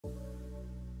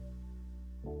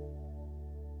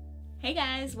Hey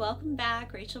guys, welcome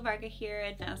back. Rachel Varga here,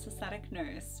 Advanced Aesthetic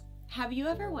Nurse. Have you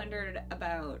ever wondered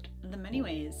about the many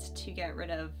ways to get rid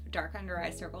of dark under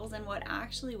eye circles and what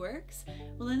actually works?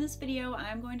 Well, in this video,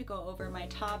 I'm going to go over my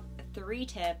top 3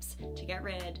 tips to get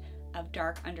rid of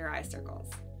dark under eye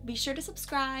circles. Be sure to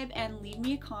subscribe and leave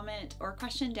me a comment or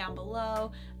question down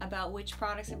below about which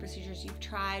products and procedures you've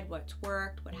tried, what's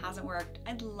worked, what hasn't worked.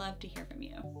 I'd love to hear from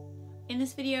you. In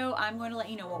this video, I'm going to let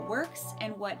you know what works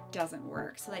and what doesn't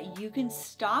work so that you can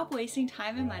stop wasting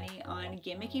time and money on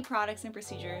gimmicky products and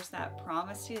procedures that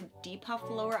promise to depuff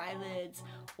the lower eyelids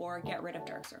or get rid of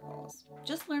dark circles.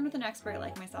 Just learn with an expert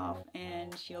like myself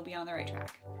and you'll be on the right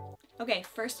track. Okay,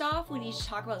 first off, we need to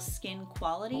talk about skin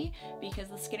quality because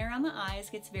the skin around the eyes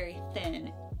gets very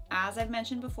thin. As I've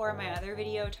mentioned before in my other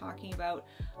video talking about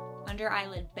under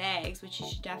eyelid bags, which you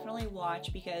should definitely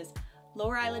watch because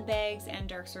lower eyelid bags and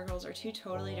dark circles are 2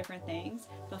 totally different things,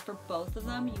 but for both of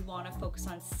them, you want to focus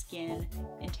on skin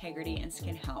integrity and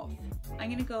skin health. I'm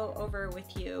going to go over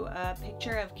with you a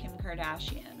picture of Kim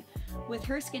Kardashian. With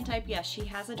her skin type, yes, she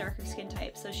has a darker skin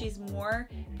type, so she's more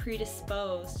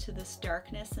predisposed to this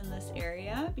darkness in this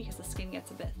area because the skin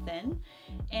gets a bit thin.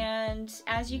 And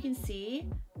as you can see,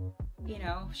 you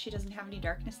know, she doesn't have any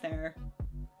darkness there.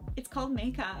 It's called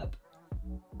makeup.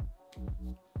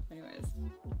 Anyways,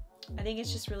 I think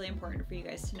it's just really important for you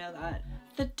guys to know that.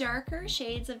 The darker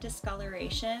shades of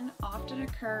discoloration often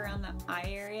occur around the eye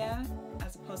area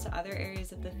as opposed to other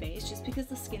areas of the face just because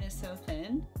the skin is so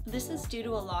thin. This is due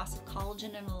to a loss of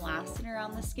collagen and elastin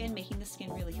around the skin, making the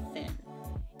skin really thin.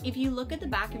 If you look at the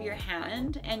back of your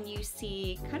hand and you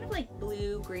see kind of like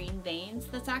blue-green veins,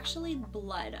 that's actually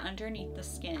blood underneath the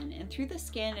skin, and through the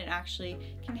skin it actually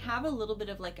can have a little bit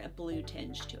of like a blue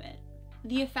tinge to it.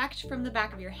 The effect from the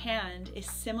back of your hand is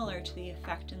similar to the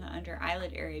effect in the under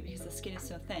eyelid area because the skin is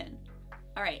so thin.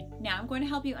 Alright, now I'm going to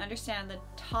help you understand the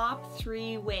top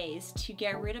 3 ways to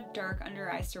get rid of dark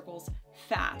under eye circles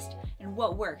fast and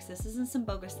what works. This isn't some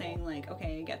bogus thing like,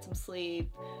 okay, get some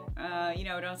sleep, you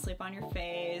know, don't sleep on your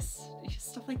face,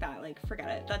 stuff like that. Like, forget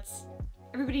it.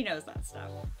 Everybody knows that stuff.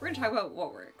 We're gonna talk about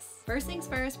what works. First things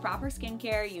first, proper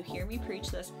skincare. You hear me preach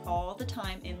this all the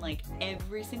time in like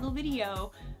every single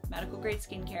video. Medical grade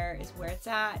skincare is where it's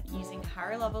at, using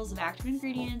higher levels of active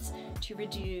ingredients to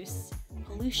reduce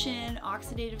pollution,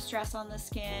 oxidative stress on the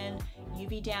skin,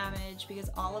 UV damage, because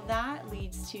all of that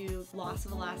leads to loss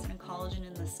of elastin and collagen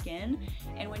in the skin.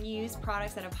 And when you use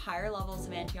products that have higher levels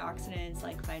of antioxidants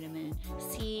like vitamin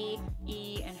C,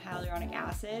 E, and hyaluronic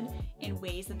acid in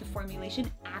ways that the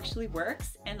formulation actually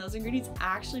works and those ingredients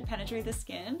actually penetrate the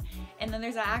skin, and then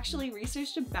there's actually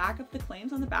research to back up the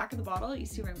claims on the back of the bottle, you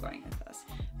see where I'm going with this.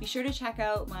 Be sure to check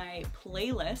out my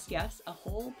playlist, yes, a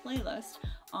whole playlist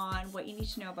on what you need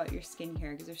to know about your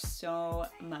skincare because there's so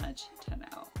much to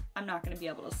know. I'm not going to be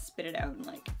able to spit it out in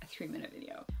like a 3-minute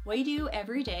video. What you do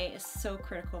every day is so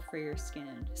critical for your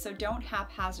skin. So don't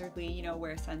haphazardly, you know,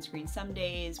 wear sunscreen some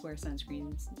days, wear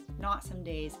sunscreens not some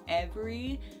days,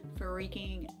 every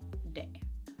freaking day.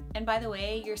 And by the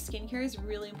way, your skincare is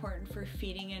really important for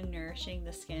feeding and nourishing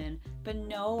the skin, but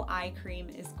no eye cream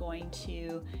is going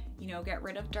to, you know, get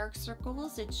rid of dark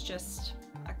circles. It's just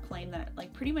a claim that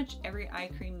like pretty much every eye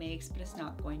cream makes, but it's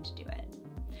not going to do it.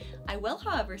 I will,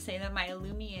 however, say that my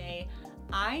Lumiere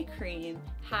eye cream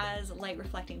has light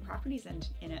reflecting properties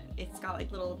in it. It's got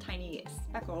like little tiny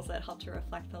speckles that help to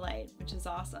reflect the light, which is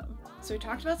awesome. So we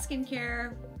talked about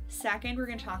skincare. Second, we're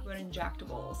going to talk about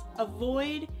injectables.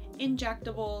 Avoid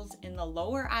injectables in the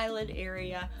lower eyelid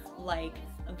area like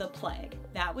the plague.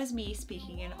 That was me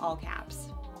speaking in all caps.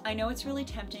 I know it's really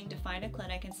tempting to find a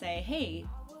clinic and say, hey,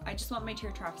 I just want my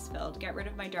tear troughs filled, get rid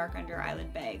of my dark under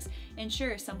eyelid bags. And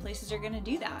sure, some places are going to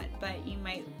do that, but you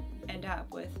might end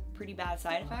up with pretty bad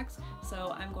side effects,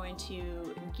 so I'm going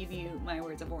to give you my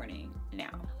words of warning now.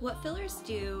 What fillers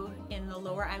do in the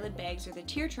lower eyelid bags or the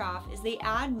tear trough is they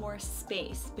add more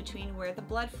space between where the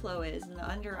blood flow is in the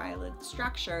under eyelid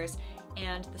structures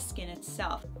and the skin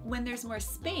itself. When there's more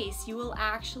space, you will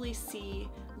actually see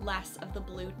less of the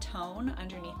blue tone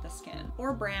underneath the skin,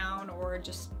 or brown, or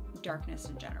just darkness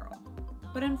in general.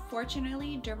 But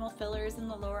unfortunately, dermal fillers in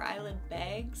the lower eyelid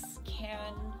bags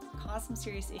can cause some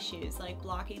serious issues like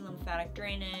blocking lymphatic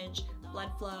drainage,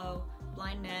 blood flow,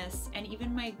 blindness, and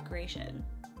even migration.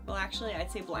 Well, actually,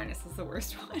 I'd say blindness is the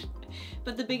worst one.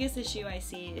 But the biggest issue I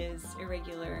see is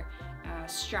irregular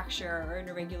structure or an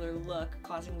irregular look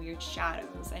causing weird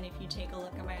shadows. And if you take a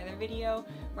look at my other video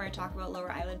where I talk about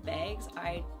lower eyelid bags,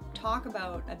 I talk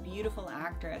about a beautiful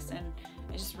actress, and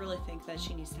I just really think that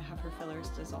she needs to have her fillers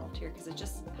dissolved here because it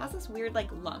just has this weird like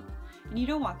lump, and you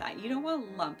don't want that. You don't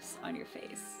want lumps on your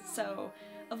face. So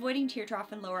avoiding tear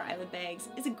trough and lower eyelid bags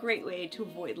is a great way to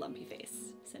avoid lumpy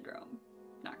face syndrome.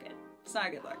 Not good. It's not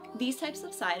a good look. These types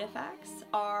of side effects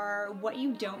are what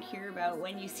you don't hear about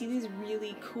when you see these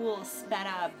really cool sped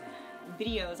up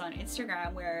videos on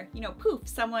Instagram where, you know, poof,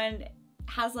 someone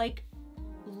has like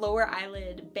lower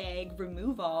eyelid bag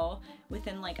removal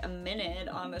within like a minute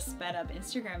on the sped up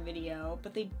Instagram video,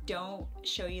 but they don't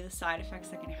show you the side effects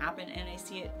that can happen, and I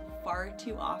see it far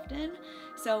too often.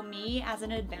 So me as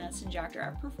an advanced injector,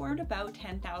 I've performed about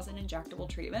 10,000 injectable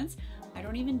treatments. I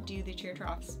don't even do the tear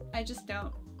troughs. I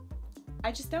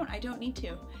don't need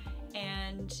to.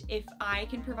 And if I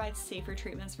can provide safer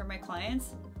treatments for my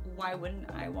clients, why wouldn't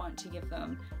I want to give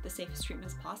them the safest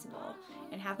treatments possible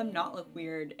and have them not look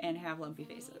weird and have lumpy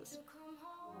faces?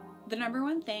 The number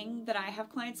one thing that I have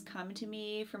clients come to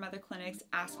me from other clinics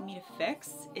asking me to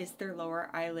fix is their lower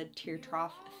eyelid tear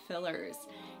trough fillers.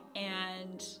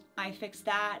 And I fix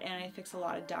that, and I fix a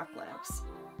lot of duck lips.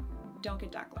 Don't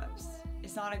get duck lips.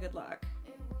 It's not a good look.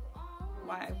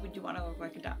 Why would you want to look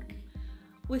like a duck?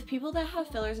 With people that have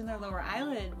fillers in their lower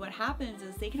eyelid, what happens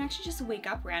is they can actually just wake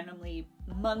up randomly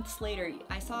months later.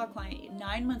 I saw a client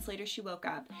 9 months later, she woke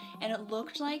up and it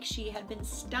looked like she had been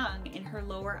stung in her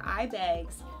lower eye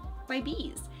bags by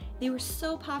bees. They were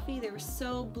so puffy, they were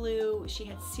so blue, she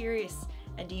had serious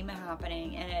edema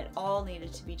happening and it all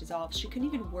needed to be dissolved. She couldn't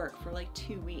even work for like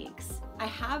 2 weeks. I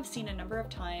have seen a number of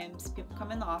times people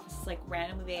come in the office like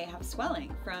randomly they have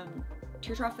swelling from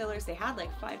tear trough fillers they had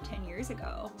like 5-10 years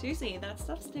ago. Seriously, that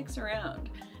stuff sticks around.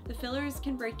 The fillers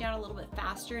can break down a little bit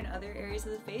faster in other areas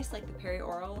of the face, like the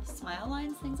perioral smile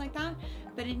lines, things like that.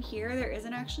 But in here, there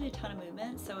isn't actually a ton of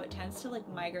movement, so it tends to like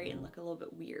migrate and look a little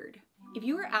bit weird. If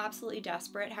you are absolutely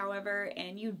desperate, however,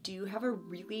 and you do have a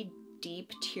really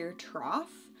deep tear trough,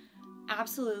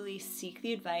 absolutely seek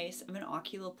the advice of an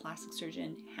oculoplastic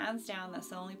surgeon. Hands down, that's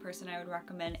the only person I would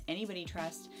recommend anybody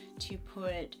trust to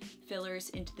put fillers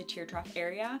into the tear trough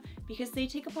area, because they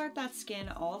take apart that skin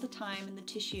all the time in the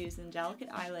tissues and delicate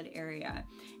eyelid area,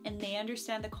 and they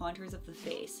understand the contours of the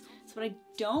face. So what I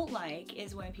don't like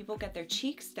is when people get their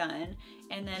cheeks done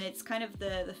and then it's kind of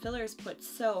the fillers put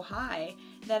so high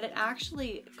that it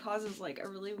actually causes like a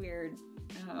really weird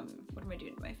what am I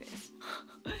doing to my face?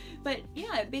 But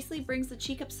yeah, it basically brings the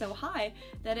cheek up so high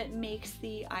that it makes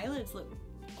the eyelids look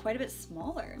quite a bit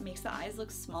smaller. It makes the eyes look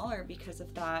smaller because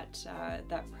of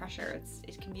that pressure.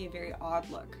 It can be a very odd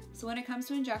look. So when it comes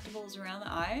to injectables around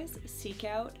the eyes, seek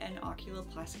out an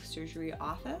oculoplastic surgery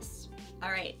office.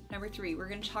 All right, number 3, we're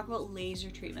going to talk about laser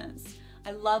treatments.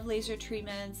 I love laser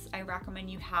treatments. I recommend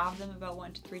you have them about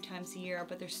 1 to 3 times a year,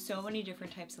 but there's so many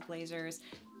different types of lasers.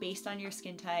 Based on your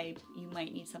skin type, you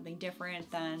might need something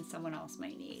different than someone else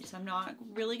might need. So I'm not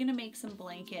really gonna make some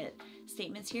blanket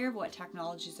statements here of what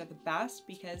technologies are the best,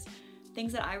 because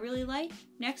things that I really like,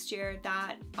 next year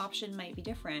that option might be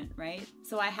different, right?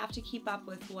 So I have to keep up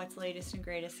with what's latest and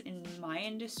greatest in my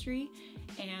industry,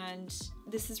 and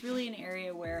this is really an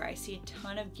area where I see a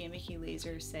ton of gimmicky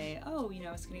lasers say, oh, you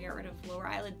know, it's gonna get rid of lower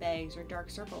eyelid bags or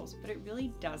dark circles, but it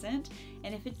really doesn't,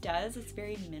 and if it does, it's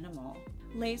very minimal.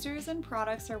 Lasers and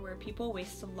products are where people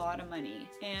waste a lot of money,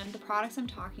 and the products I'm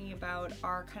talking about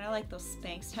are kind of like those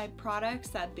Spanx type products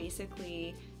that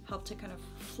basically help to kind of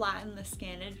flatten the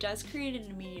skin. It does create an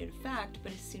immediate effect,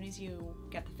 but as soon as you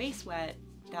get the face wet,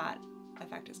 that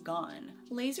effect is gone.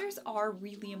 Lasers are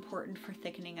really important for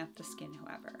thickening up the skin,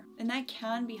 however, and that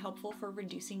can be helpful for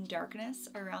reducing darkness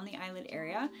around the eyelid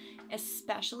area,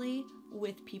 especially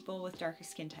with people with darker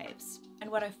skin types. And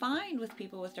what I find with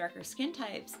people with darker skin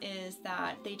types is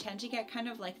that they tend to get kind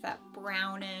of like that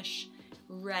brownish,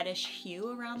 reddish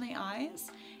hue around the eyes.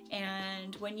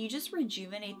 And when you just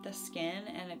rejuvenate the skin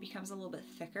and it becomes a little bit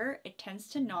thicker, it tends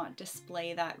to not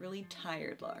display that really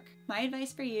tired look. My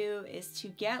advice for you is to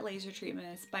get laser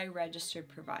treatments by registered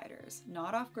providers,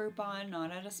 not off Groupon,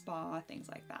 not at a spa, things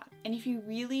like that. And if you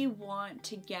really want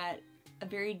to get a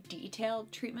very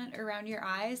detailed treatment around your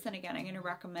eyes, then again, I'm going to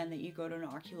recommend that you go to an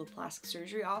oculoplastic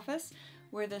surgery office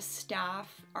where the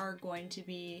staff are going to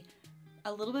be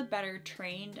a little bit better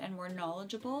trained and more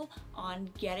knowledgeable on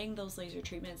getting those laser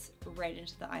treatments right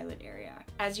into the eyelid area.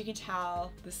 As you can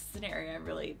tell, this is an area I'm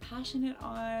really passionate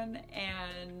on,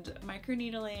 and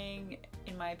microneedling,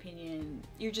 in my opinion,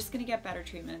 you're just gonna get better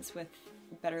treatments with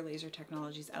better laser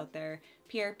technologies out there.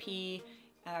 PRP,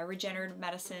 regenerative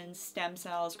medicine, stem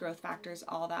cells, growth factors,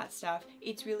 all that stuff.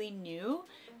 It's really new.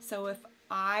 So if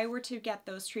I were to get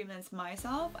those treatments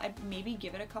myself, I'd maybe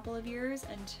give it a couple of years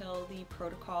until the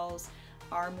protocols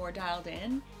are more dialed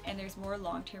in and there's more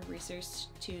long-term research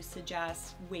to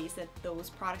suggest ways that those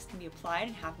products can be applied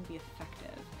and have them be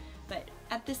effective. But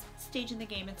at this stage in the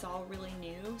game, it's all really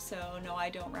new, so no, I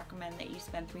don't recommend that you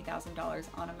spend $3,000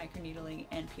 on a microneedling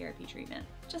and PRP treatment.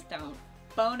 Just don't.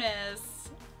 Bonus!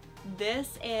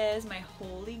 This is my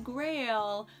holy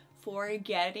grail for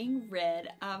getting rid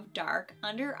of dark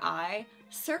under eye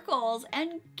circles,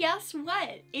 and guess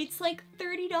what? It's like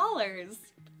 $30.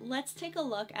 Let's take a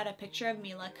look at a picture of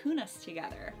Mila Kunis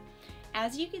together.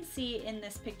 As you can see in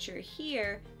this picture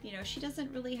here, you know, she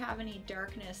doesn't really have any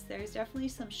darkness. There's definitely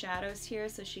some shadows here,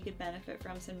 so she could benefit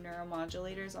from some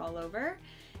neuromodulators all over.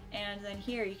 And then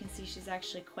here you can see she's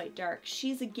actually quite dark.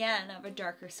 She's again of a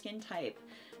darker skin type.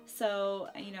 So,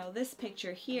 you know, this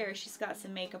picture here, she's got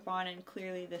some makeup on, and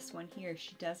clearly this one here,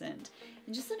 she doesn't.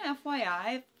 And just an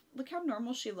FYI, look how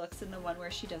normal she looks in the one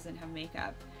where she doesn't have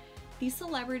makeup. These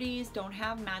celebrities don't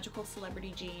have magical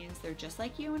celebrity genes. They're just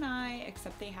like you and I,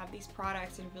 except they have these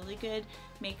products and really good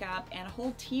makeup and a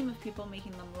whole team of people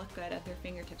making them look good at their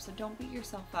fingertips. So don't beat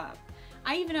yourself up.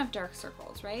 I even have dark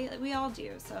circles, right? Like we all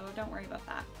do, so don't worry about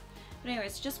that. But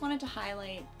anyways, just wanted to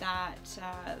highlight that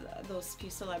those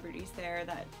few celebrities there,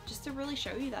 that just to really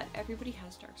show you that everybody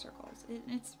has dark circles.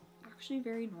 It's actually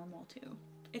very normal too.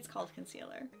 It's called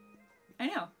concealer. I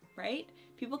know, right?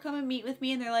 People come and meet with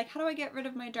me and they're like, how do I get rid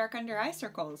of my dark under eye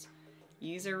circles?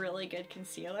 Use a really good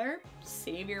concealer,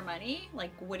 save your money. Like,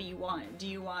 what do you want? Do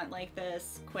you want like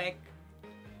this quick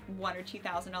 $1,000 or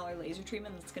 $2,000 laser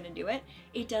treatment that's gonna do it?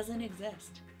 It doesn't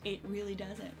exist. It really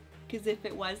doesn't. Because if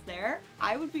it was there,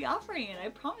 I would be offering it, I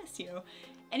promise you.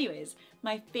 Anyways,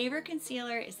 my favorite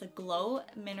concealer is the Glow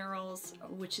Minerals,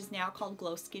 which is now called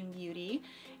Glow Skin Beauty.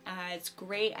 It's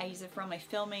great. I use it for all my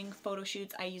filming, photo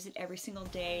shoots. I use it every single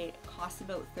day. It costs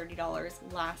about $30,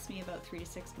 lasts me about 3 to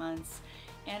 6 months.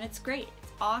 And it's great.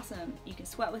 It's awesome. You can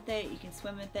sweat with it, you can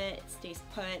swim with it, it stays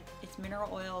put. It's mineral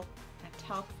oil,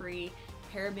 talc free,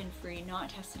 paraben free, not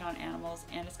tested on animals,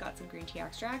 and it's got some green tea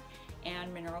extract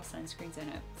and mineral sunscreens in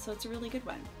it. So it's a really good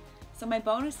one. So my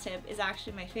bonus tip is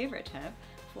actually my favorite tip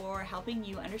for helping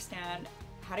you understand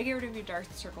how to get rid of your dark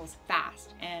circles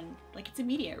fast. And like, it's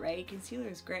immediate, right? Concealer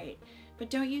is great, but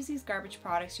don't use these garbage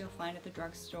products you'll find at the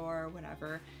drugstore or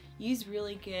whatever. Use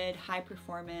really good high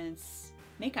performance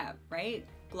makeup, right?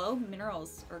 Glow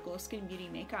Minerals or Glow Skin Beauty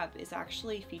makeup is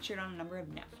actually featured on a number of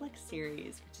Netflix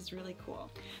series, which is really cool.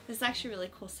 This is actually a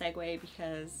really cool segue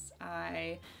because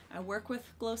I work with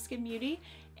Glow Skin Beauty,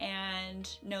 and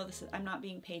no, I'm not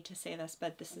being paid to say this,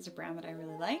 but this is a brand that I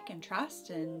really like and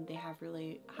trust, and they have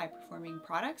really high performing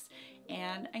products,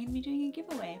 and I'm gonna be doing a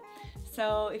giveaway.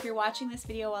 So if you're watching this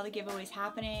video while the giveaway is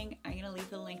happening, I'm gonna leave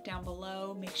the link down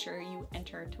below. Make sure you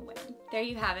enter to win. There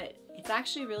you have it. It's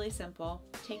actually really simple.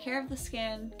 Take care of the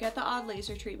skin, get the odd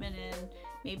laser treatment in,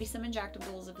 maybe some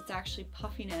injectables if it's actually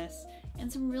puffiness,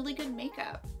 and some really good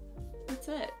makeup. That's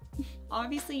it.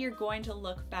 Obviously, you're going to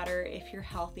look better if you're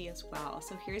healthy as well.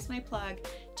 So here's my plug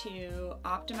to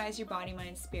optimize your body,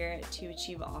 mind, spirit to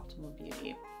achieve optimal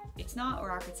beauty. It's not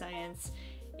rocket science.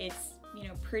 It's, you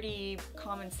know, pretty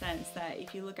common sense that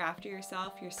if you look after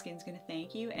yourself, your skin's gonna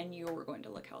thank you and you're going to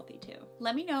look healthy too.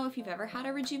 Let me know if you've ever had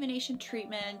a rejuvenation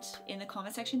treatment in the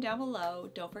comment section down below.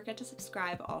 Don't forget to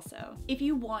subscribe also. If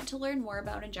you want to learn more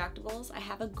about injectables, I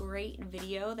have a great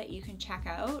video that you can check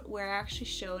out where I actually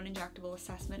show an injectable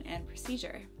assessment and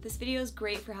procedure. This video is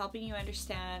great for helping you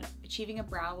understand achieving a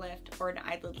brow lift or an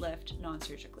eyelid lift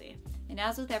non-surgically. And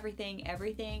as with everything,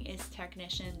 everything is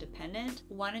technician dependent.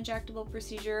 One injectable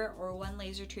procedure or one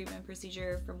laser treatment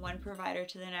procedure from one provider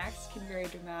to the next can vary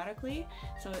dramatically.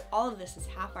 So all of this is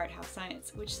half art, half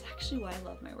science, which is actually why I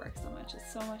love my work so much.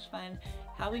 It's so much fun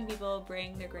helping people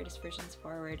bring their greatest versions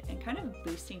forward and kind of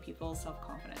boosting people's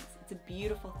self-confidence. It's a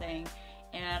beautiful thing,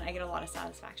 and I get a lot of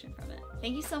satisfaction from it.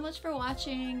 Thank you so much for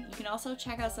watching. You can also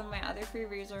check out some of my other free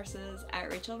resources at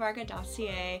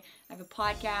rachelvarga.ca. I have a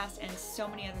podcast and so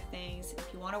many other things. If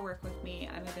you want to work with me,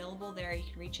 I'm available there. You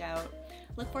can reach out.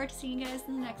 Look forward to seeing you guys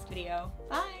in the next video.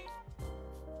 Bye!